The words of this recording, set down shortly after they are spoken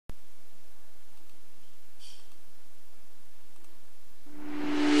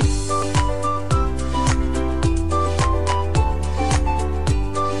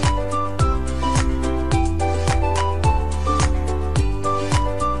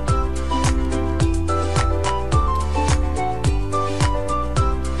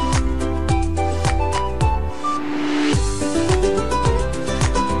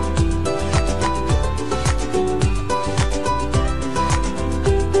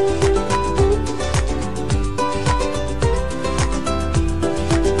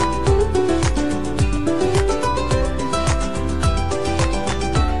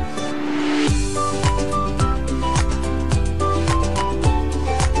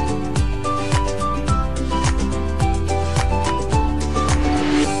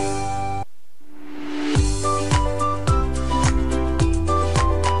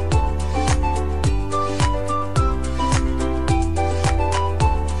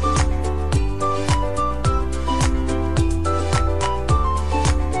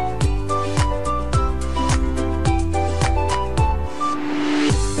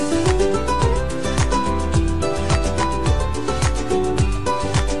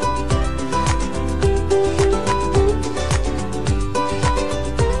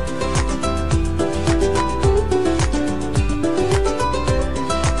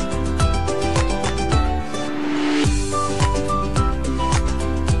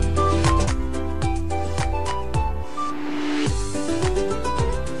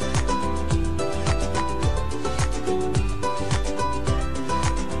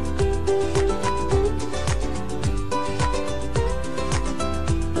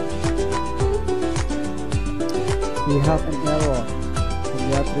we have an error in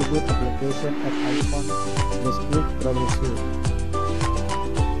the attribute application add icon. Just click troubleshoot.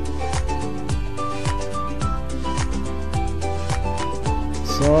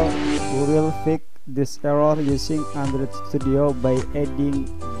 So we will fix this error using Android Studio by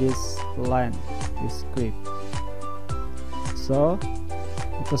adding this line, this script. So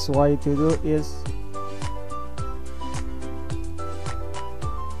the first way to do is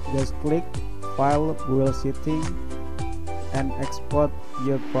just click File, Google Setting, and export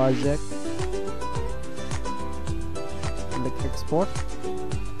your project. Click Export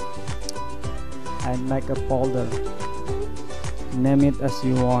and make a folder. Name it as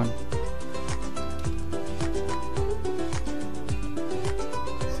you want.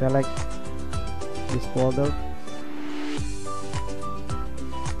 Select this folder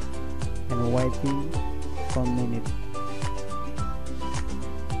and waiting for a minute.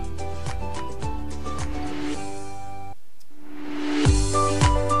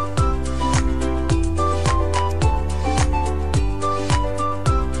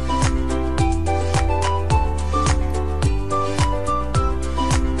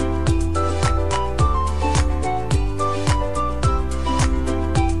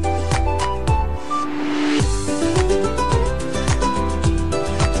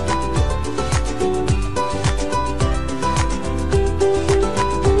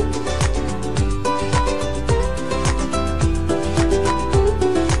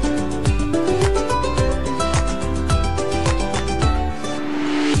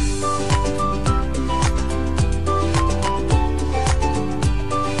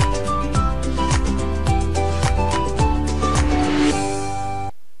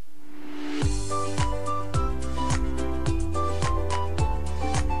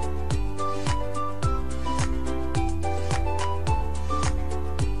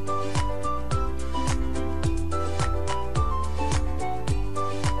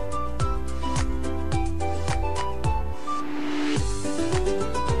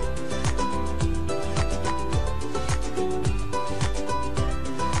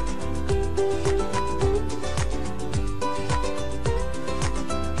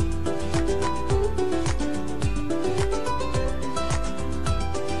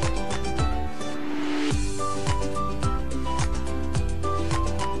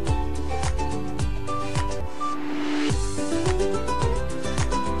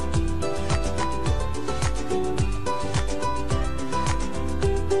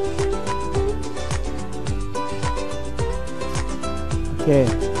 Okay,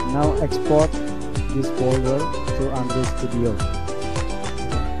 now export this folder to Android Studio.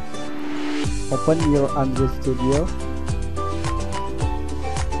 Open your Android Studio.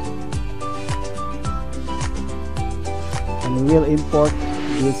 And we will import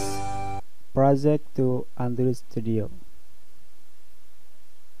this project to Android Studio.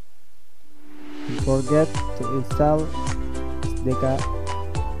 Don't forget to install SDK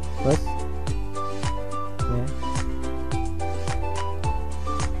first. Okay.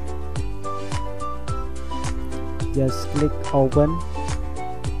 Just click open,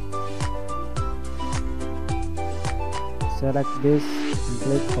 select this and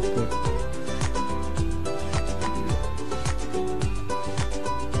click OK.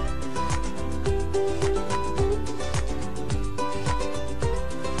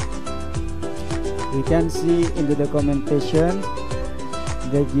 We can see in the documentation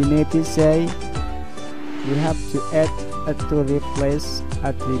that you need to say we have to add a to replace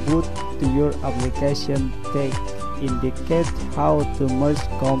attribute to your application tag. Indicate how to merge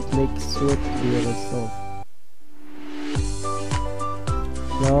conflict should be resolved.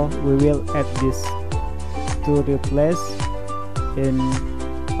 So we will add this to replace in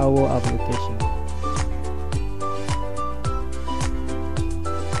our application.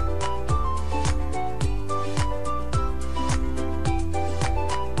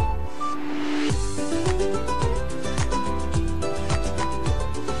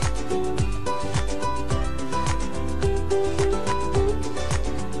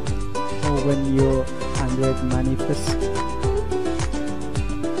 Open your Android manifest.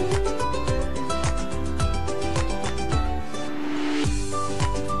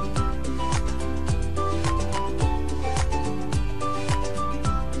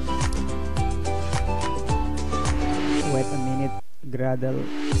 Wait a minute, Gradle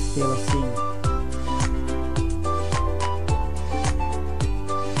still sync.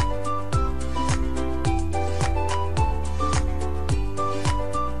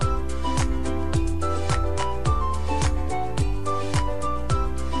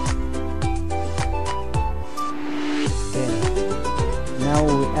 Now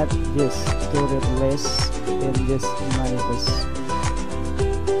we add this to replace in this manifest.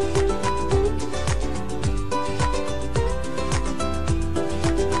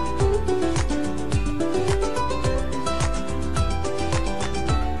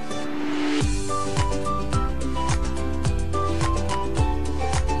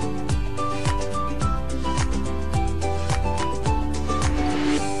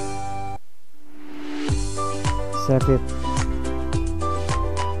 Save it.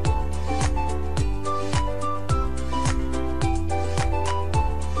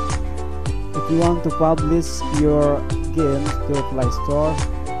 If you want to publish your games to Play Store,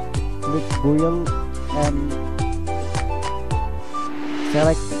 click Build and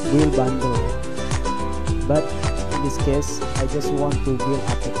select Build Bundle. But in this case, I just want to build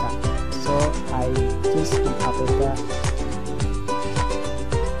APK, so I choose an APK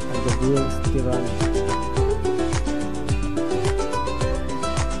and the build still running.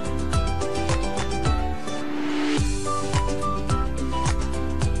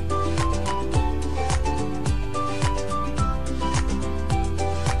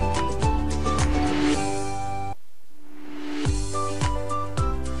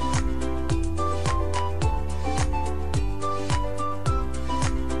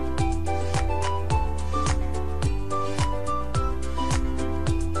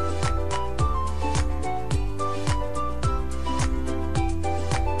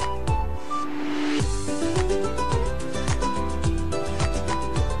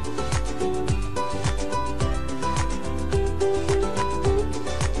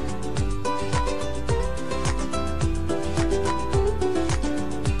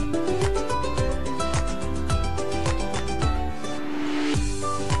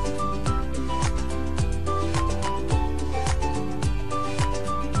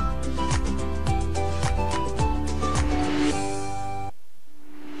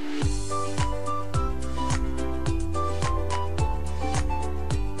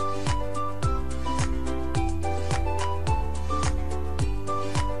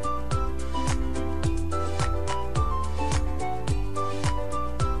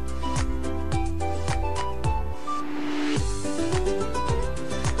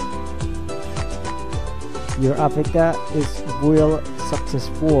 Your APK is build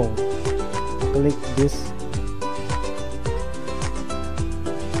successful. Click this,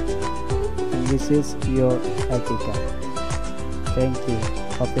 and this is your APK. Thank you.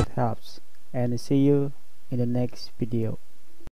 Hope it helps, and see you in the next video.